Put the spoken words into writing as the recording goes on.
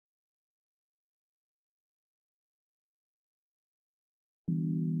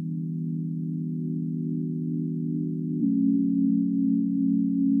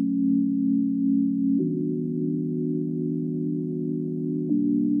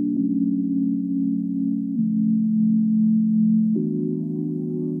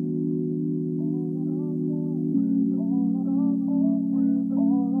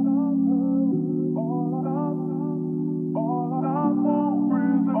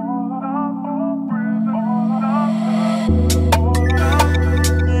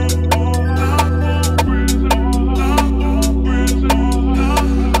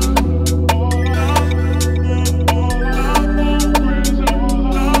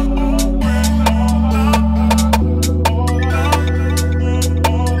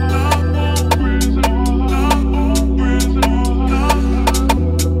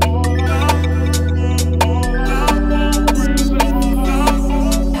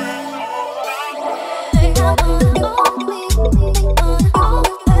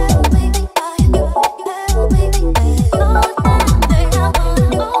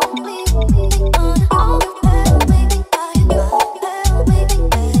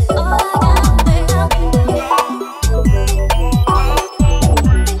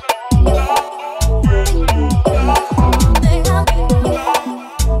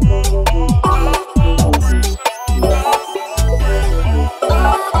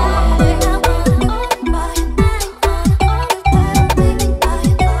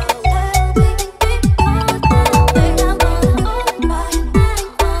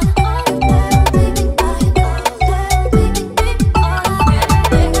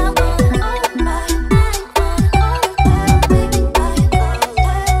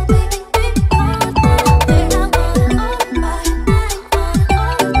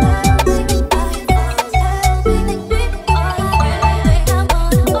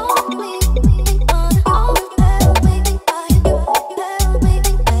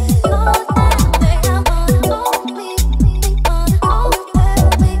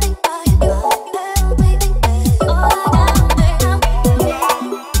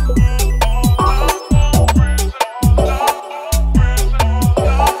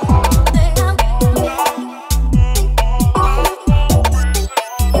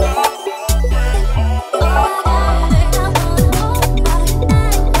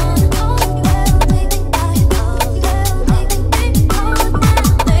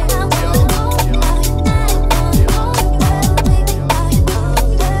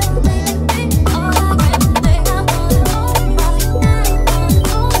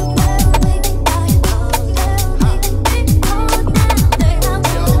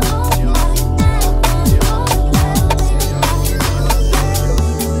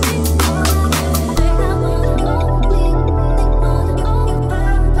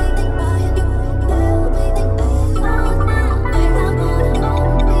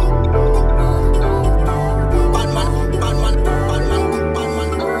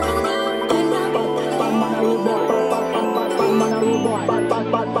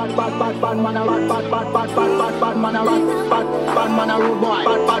Bad man a rat, bad man a rat, bad man a rude boy, bad man a rude boy,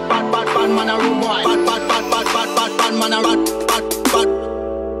 bad man a rat, bad man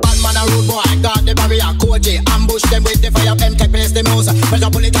a rude boy. Got the barrier, Koji, ambush them with the fire, them take place the mouse.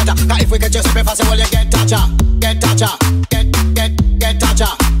 Better pull it at. Cause if we get you super fast, well you get toucha, get toucha, get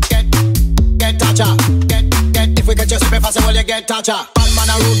toucha, get toucha, get. If we get you super fast, well you get toucha. Bad man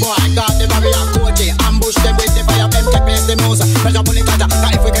a rude boy, got the barrier, Koji, ambush them with the fire, them take place the mouse. Better pull it at.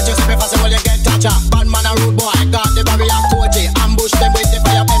 Cause if we get you super fast, well you get toucha. Bad man a rude boy, got the barrier, Koji, ambush them with the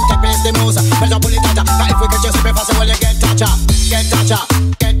fire, them take place the mouse. Better pull it at. Cause if we get you super fast, well you get toucha, get toucha,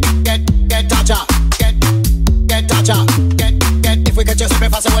 get toucha, get toucha, get. If we get you super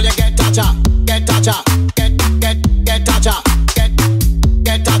fast, well you get toucha, get toucha, get toucha,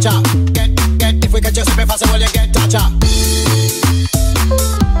 get toucha, get. If we get you super fast, well you get toucha.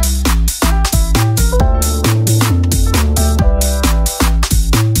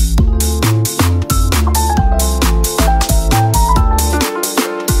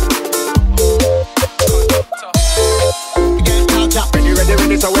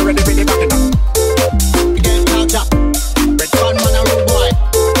 Ready, so we're ready for the back up. Get toucha. Red bad man a rude boy.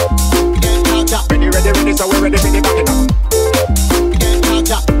 Get toucha. Ready, so we're ready for the back up. Get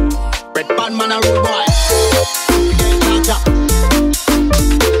toucha. Red bad man a rude boy. Get toucha.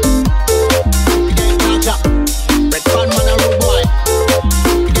 Get toucha. Red bad man a rude boy.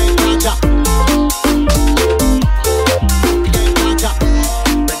 Get toucha. Get toucha.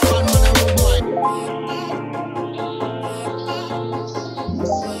 Red bad man a rude boy.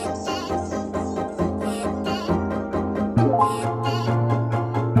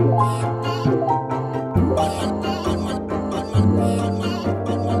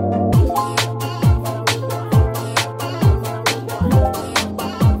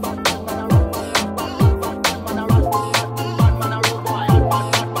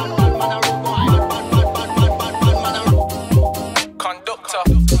 Conducta.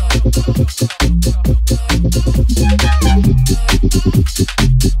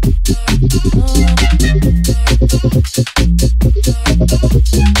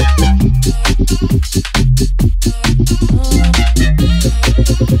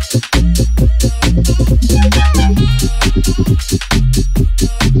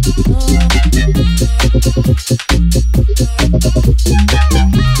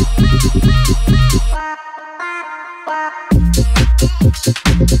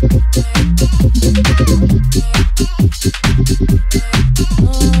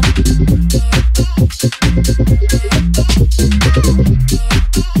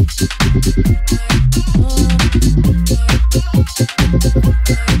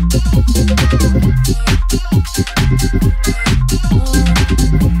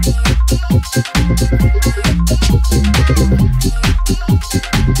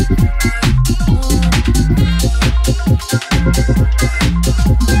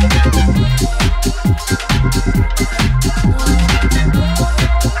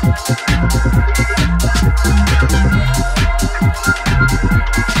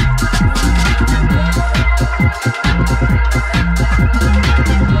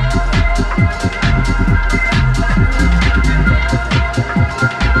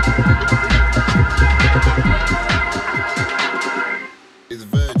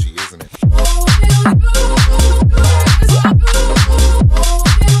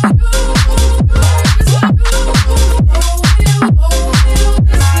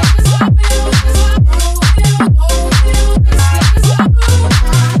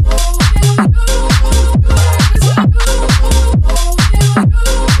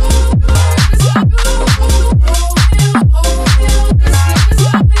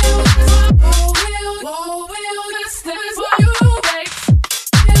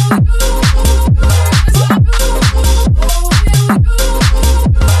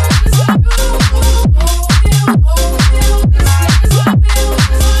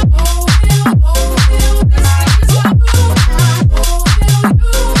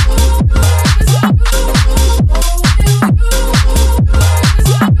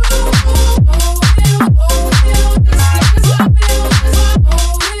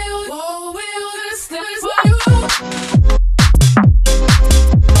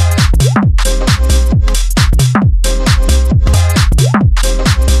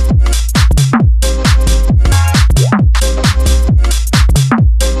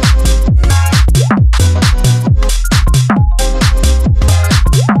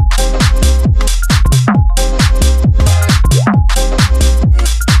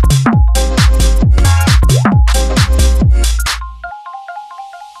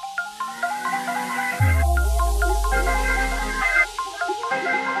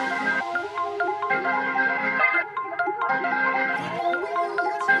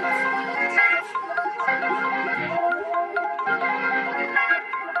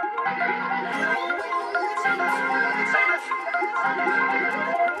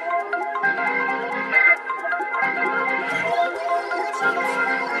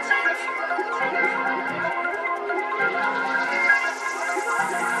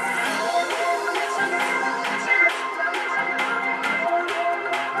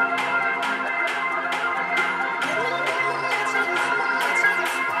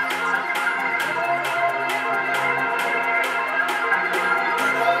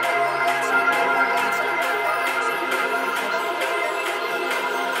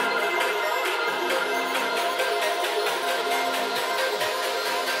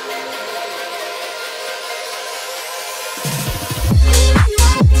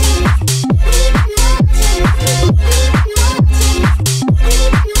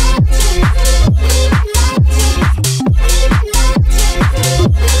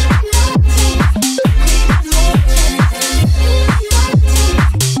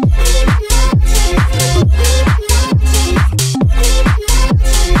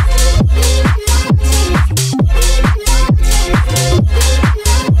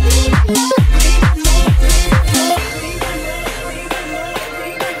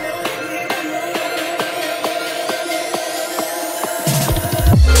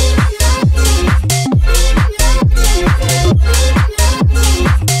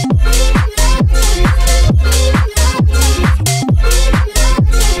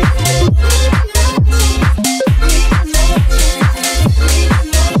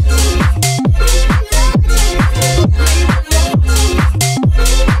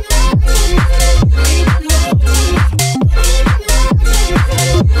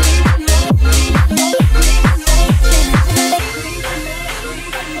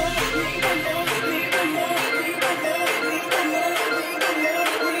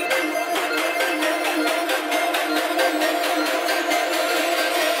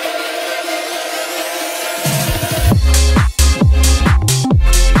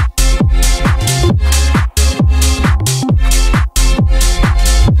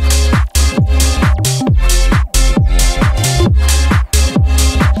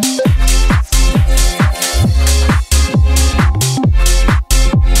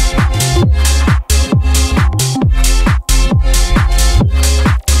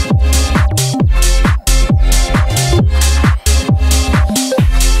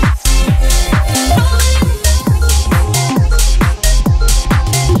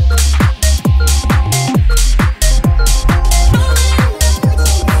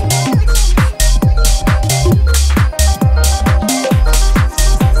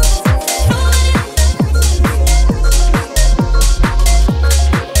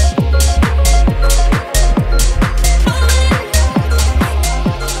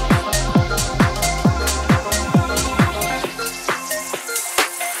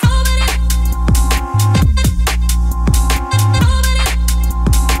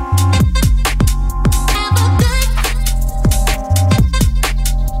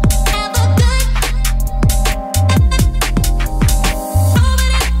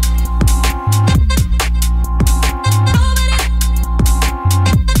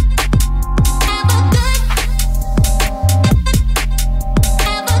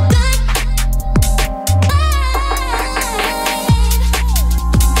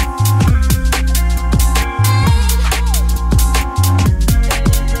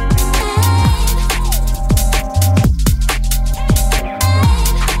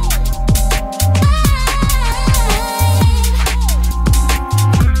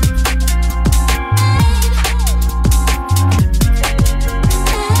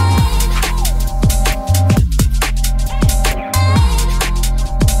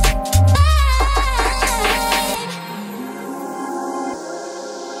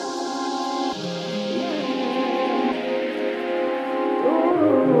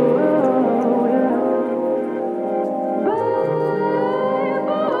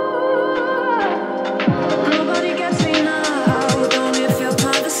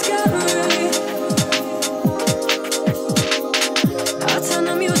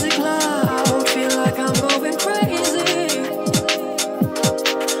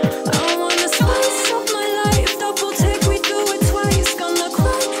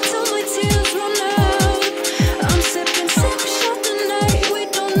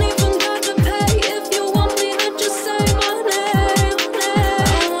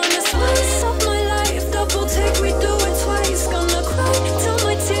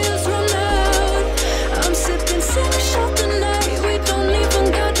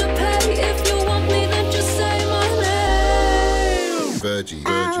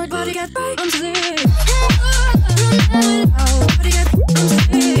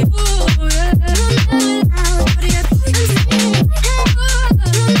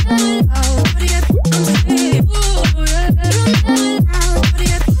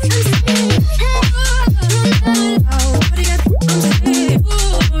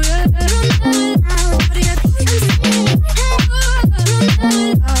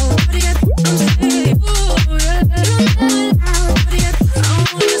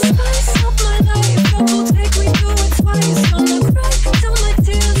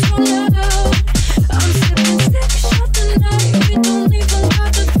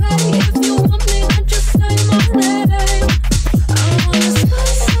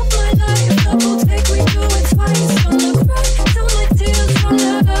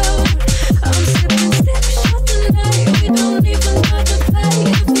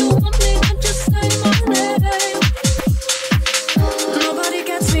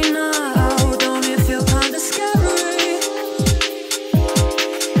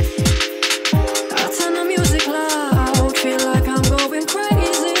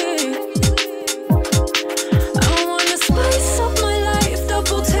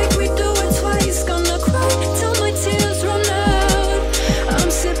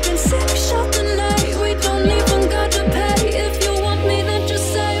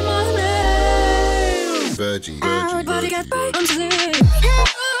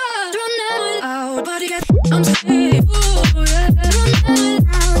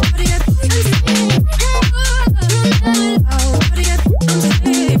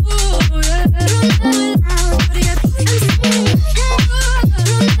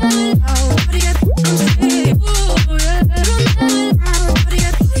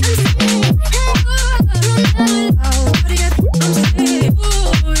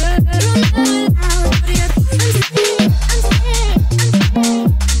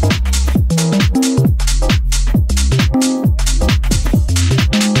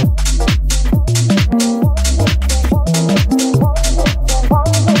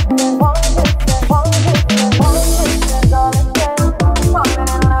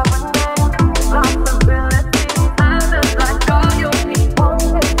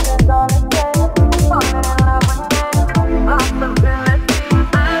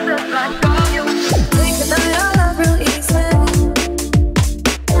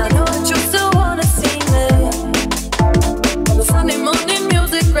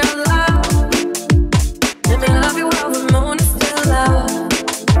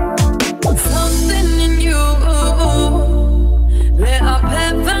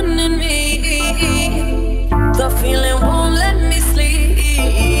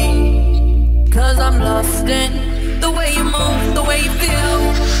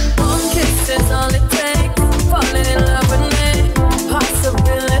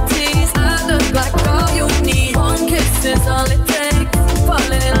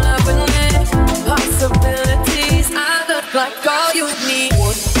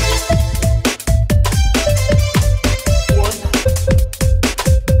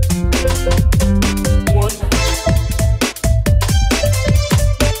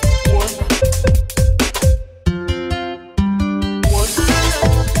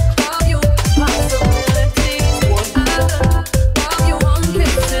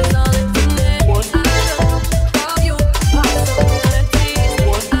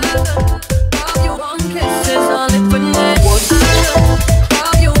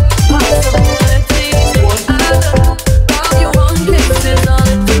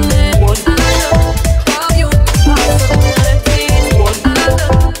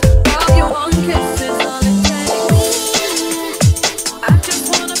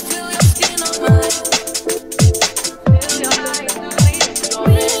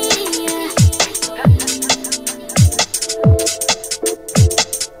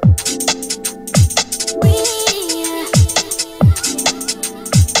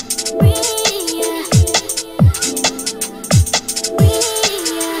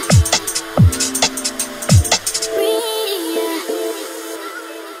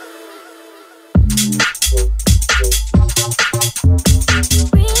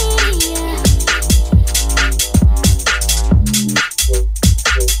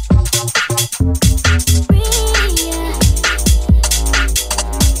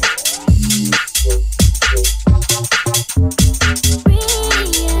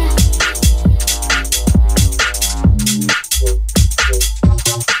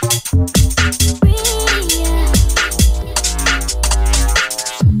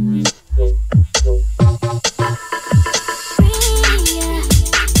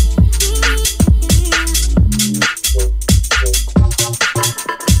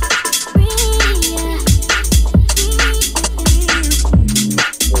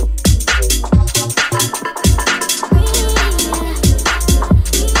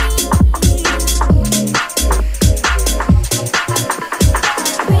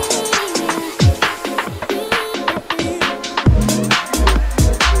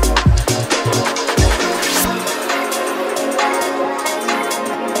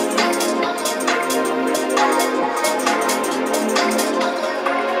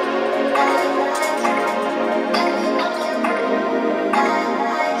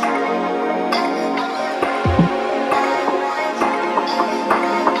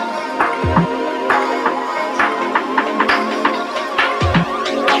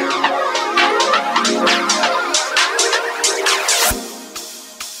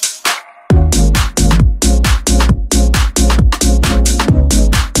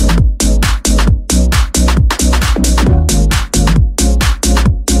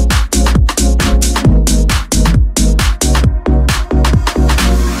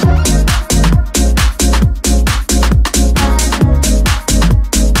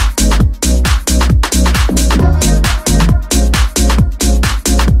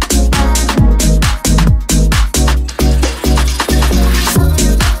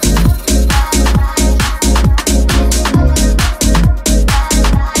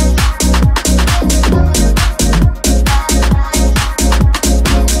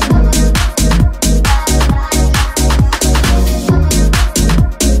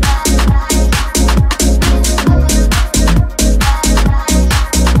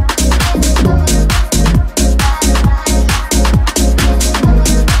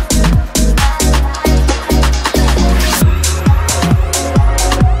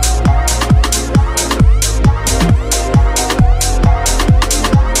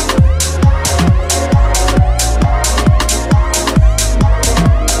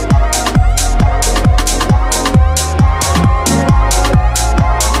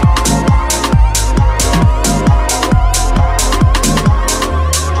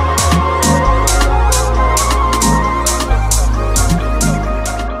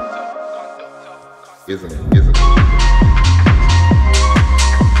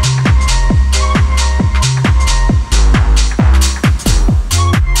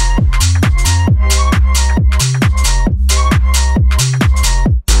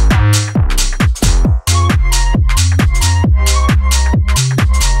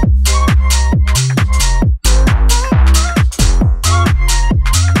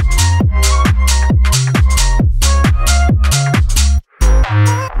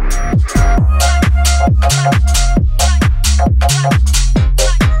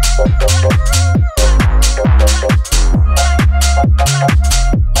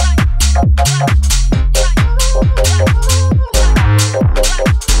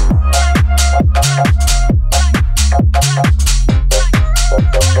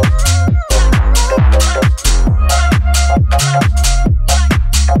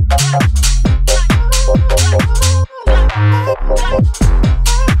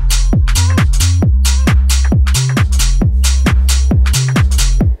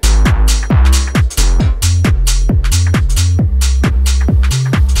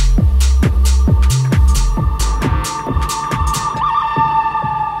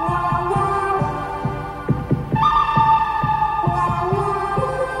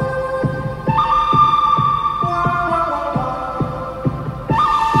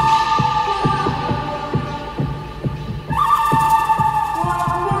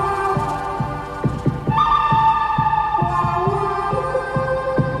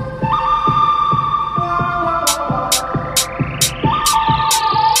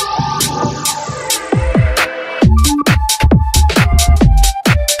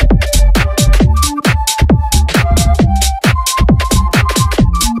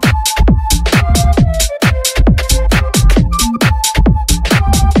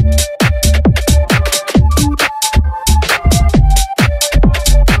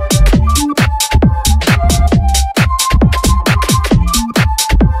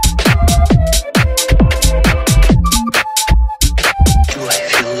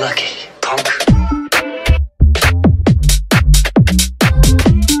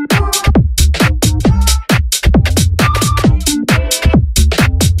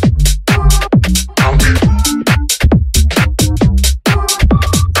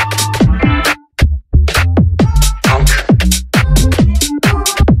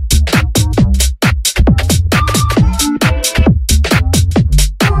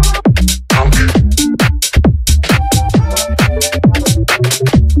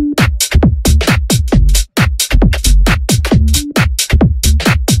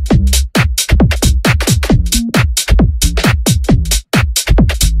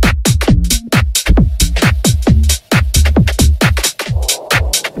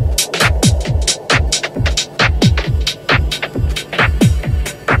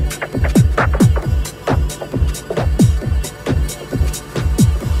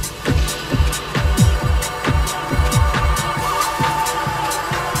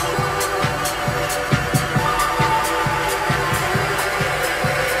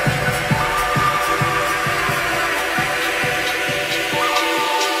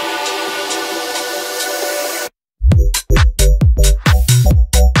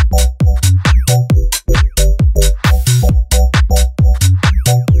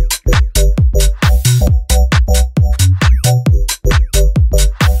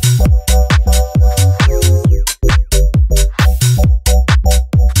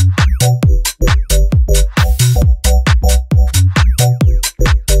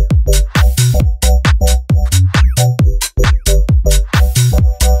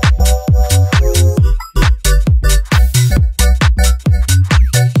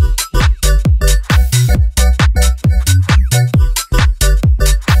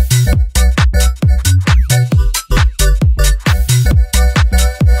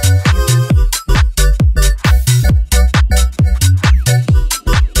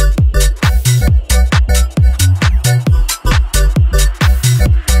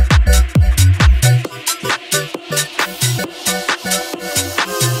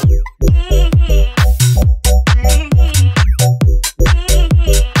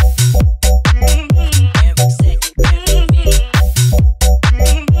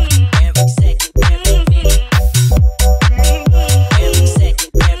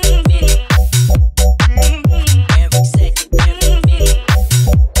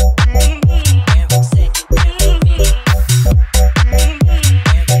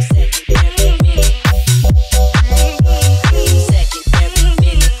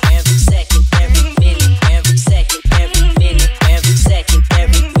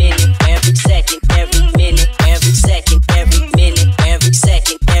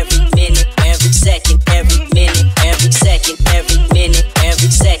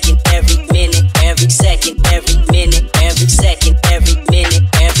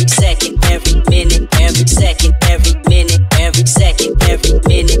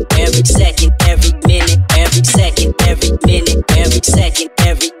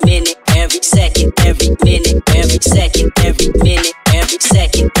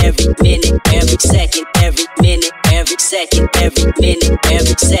 every minute, every second, every minute, every second, every minute,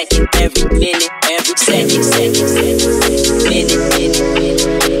 every second, every minute, every second, second, second, minute, minute, minute,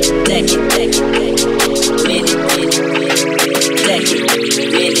 second, second, minute, minute, second,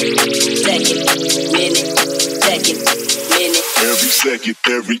 minute, second, minute, second, minute, every second,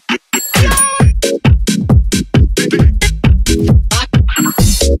 every minute.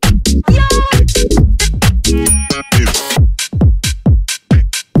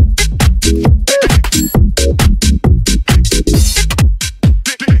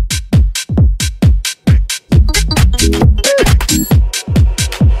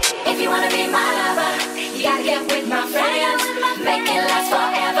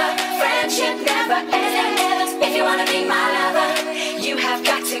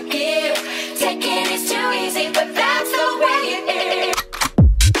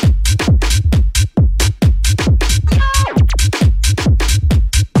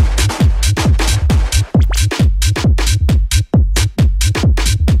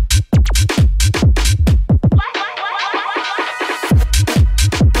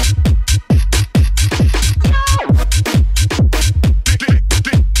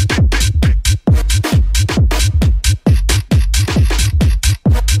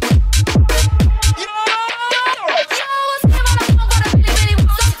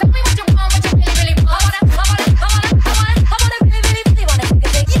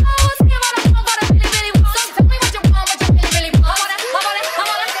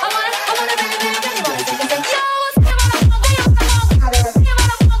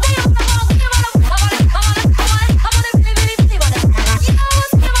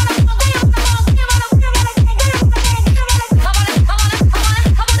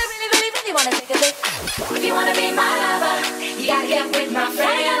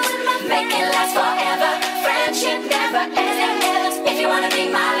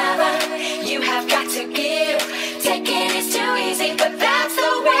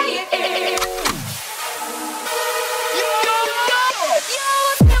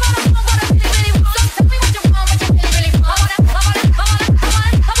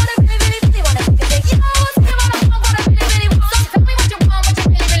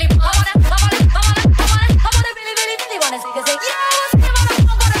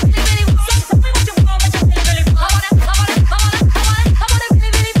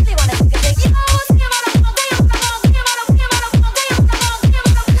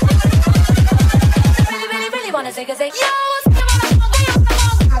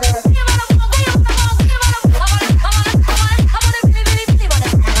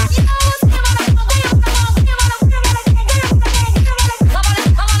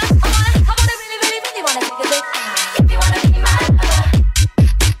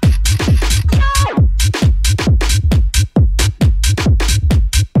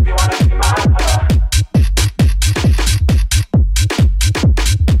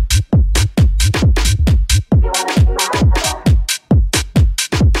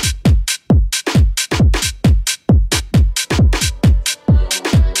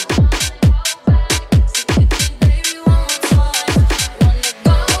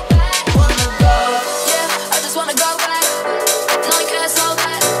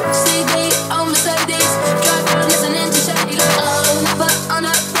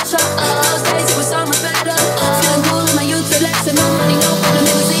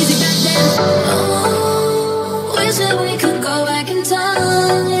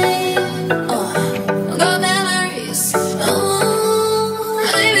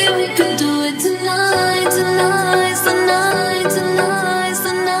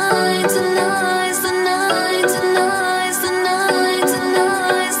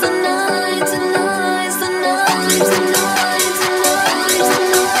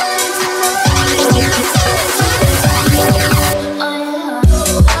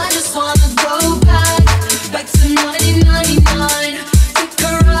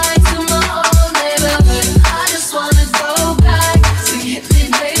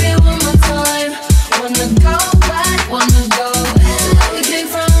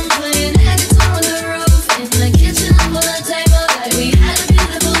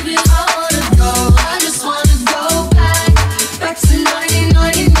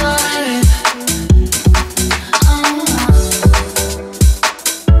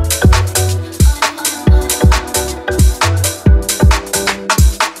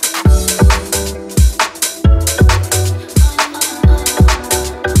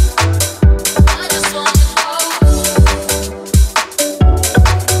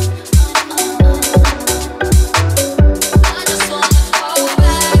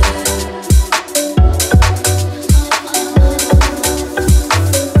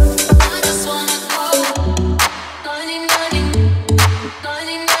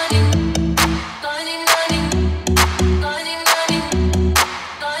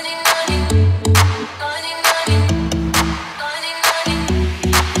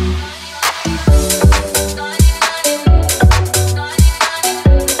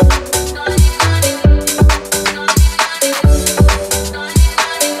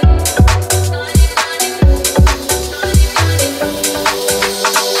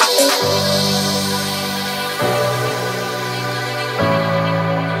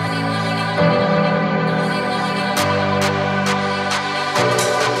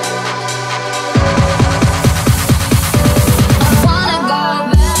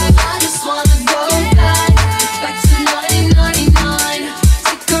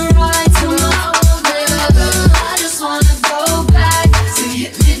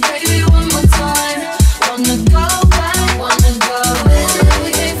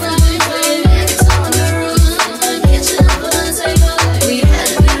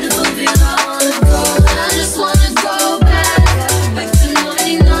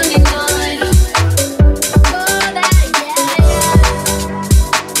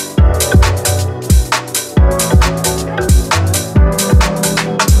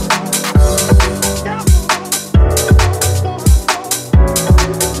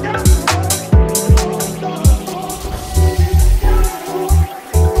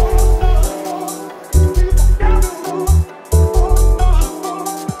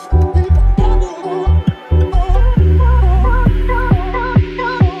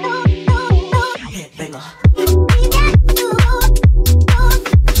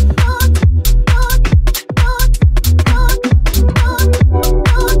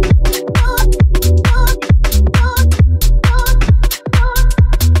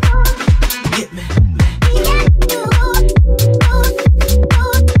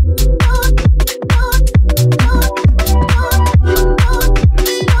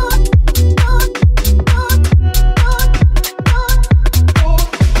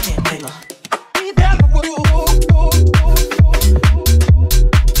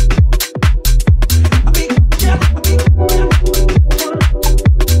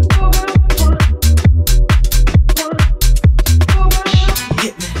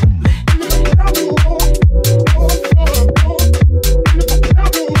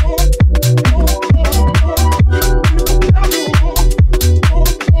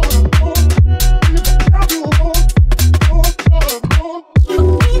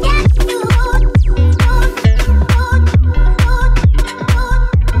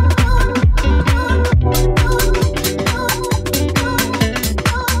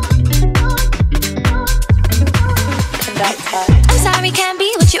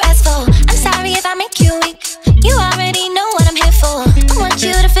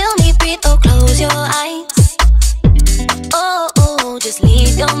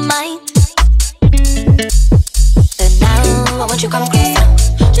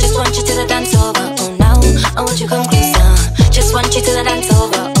 the dance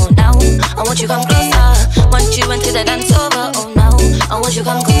over. Oh now, I want you come closer. Want you into the dance over. Oh now, I want you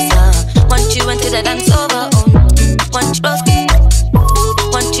come closer. Want you into the dance over. Oh, want you close.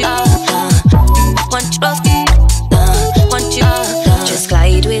 Want you, want you close. Want you, just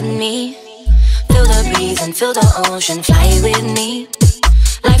glide with me. Feel the breeze and feel the ocean. Fly with me.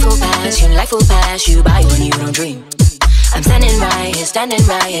 Life will pass you by when you don't dream. I'm standing right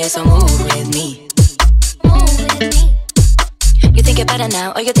here, so move with me. You think you're better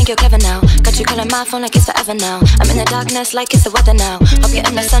now, or you think you're clever now. Got you calling my phone like it's forever now. I'm in the darkness like it's the weather now. Hope you're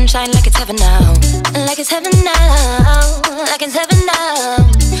in the sunshine like it's heaven now. Like it's heaven now, like it's heaven now.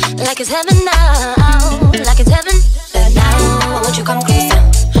 Like it's heaven now, like it's heaven. But now, I want you come closer.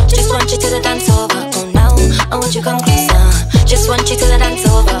 Just want you to the dance over. Oh now, I want you come closer. Just want you to the dance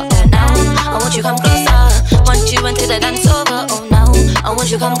over. Oh now, I want you come closer. Want you into the dance over. Oh now, I want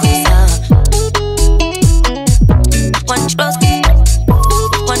you come closer. Want you close.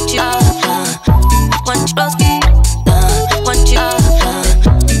 Want you, want you close. Want you,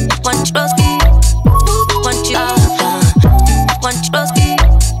 want you close. Want you, want you close.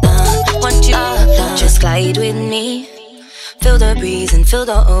 Want you, just glide with me. Feel the breeze and feel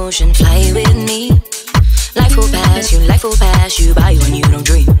the ocean. Fly with me. Life will pass you by when you don't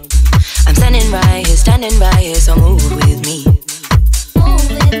dream. I'm standing right here, so move with me.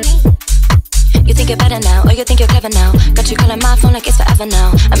 You think you're better now, or you think you're clever now. Got you calling my phone like it's forever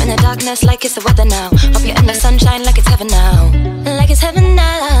now. I'm in the darkness like it's the weather now. Hope you're in the sunshine like it's heaven now. Like it's heaven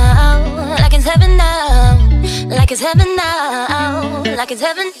now, like it's heaven now. Like it's heaven now, like it's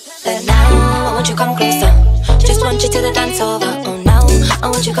heaven. But now, I want you come closer. Just want you to the dance over. Oh now, I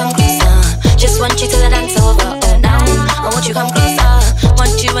want you come closer. Just want you to the dance over. Oh now, I want you come closer.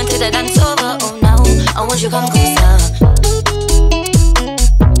 Want you into the dance over. Oh now, I want you come closer.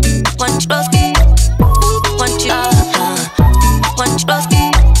 Want you close. Want you, want you close.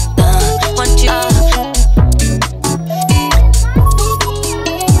 Want you,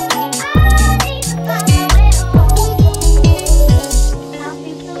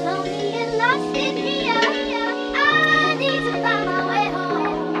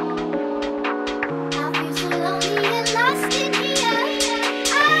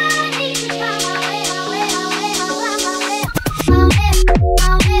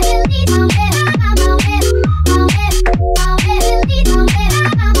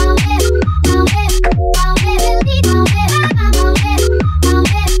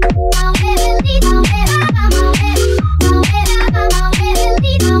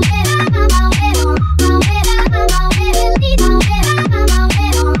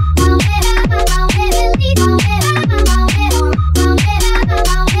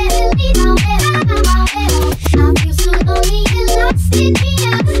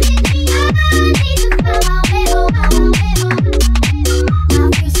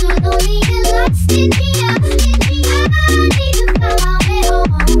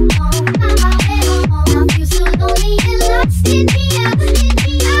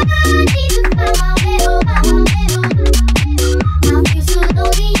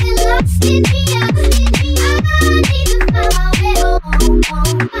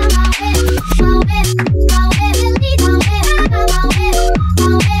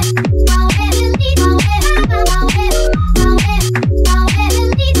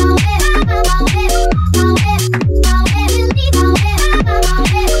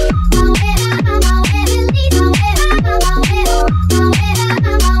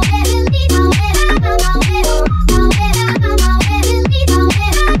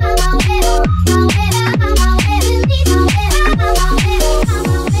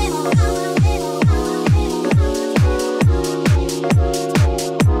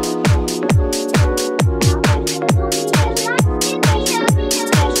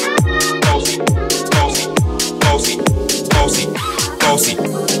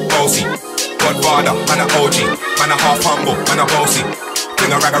 Godfather, man a OG, man a half humble, man a bossy.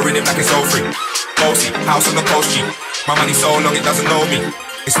 King a rag a rhythm like it's all free. Bossy, house on the coast G. My money so long it doesn't know me.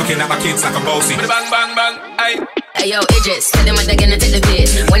 It's looking at my kids like a bossy. Bang, bang, bang, aye. Hey yo, Idris, tell them what they're gonna take the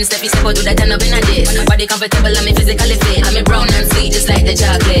piss. When step you step out, do that turn up in a dish. Body comfortable, I'm physically fit. I'm brown and sweet, just like the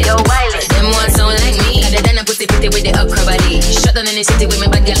chocolate. Yo, Wiley, them ones sound like me. Other than a pussy pretty with the upper body. Shut down in the city with my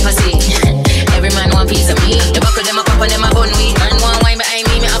bad girl pussy. Every man want piece of me. The buckle them a pop and them a bun me. Man want wine behind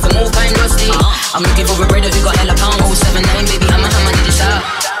me, me have to move fine rusty. I'm looking for a bread if you got hella pound. 079, baby, I'm a hammer, need a shot.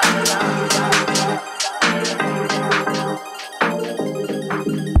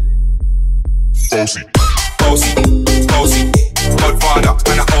 Bossy, bossy, bossy. Godfather,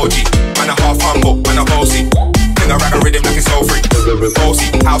 man a OG, man a half humble, man a bossy. King Fling a rag a rhythm like it's so free.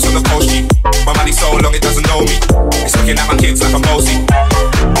 Boasty, house on the coast G. My money so long it doesn't know me. It's looking at my kids like I'm boasty.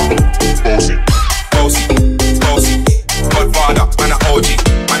 Boasty, boasty, boasty. Godfather, man a OG.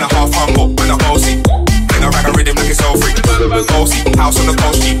 Man a half humble, man a boasty. Fling a rag a rhythm like it's so free. Boasty, house on the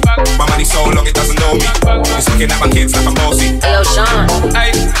coast G. My money so long it doesn't know me. It's looking at my kids like I'm boasty. Hey yo, Sean.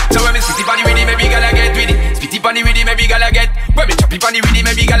 Hey, so when me spitty bunny with it, maybe gala get with it. Spitty bunny with it, maybe gala get. When me choppy bunny with it,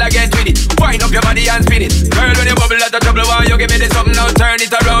 maybe gala get with it. Wind up your body and spin it. Girl, when you bubble out the trouble, why you give me this something now? Turn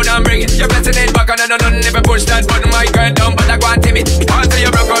it around and bring it. You're pressing it back and none, never push that button, my girl down, but I go and tame it. Once you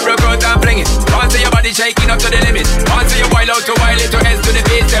broke out and fling it. Once your body shaking up to the limit. Once you wild out to wild it to S to the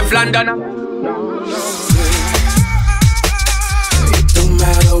base, F London. It don't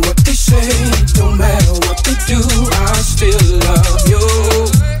matter what they say, it don't matter what they do, I still love you.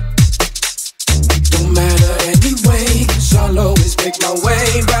 It don't matter anyway, 'cause I'll always make my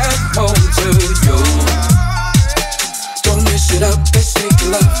way back home to you. Don't mess it up, let's take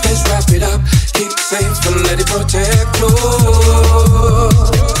it up, let's wrap it up. Keep it safe and let it protect you.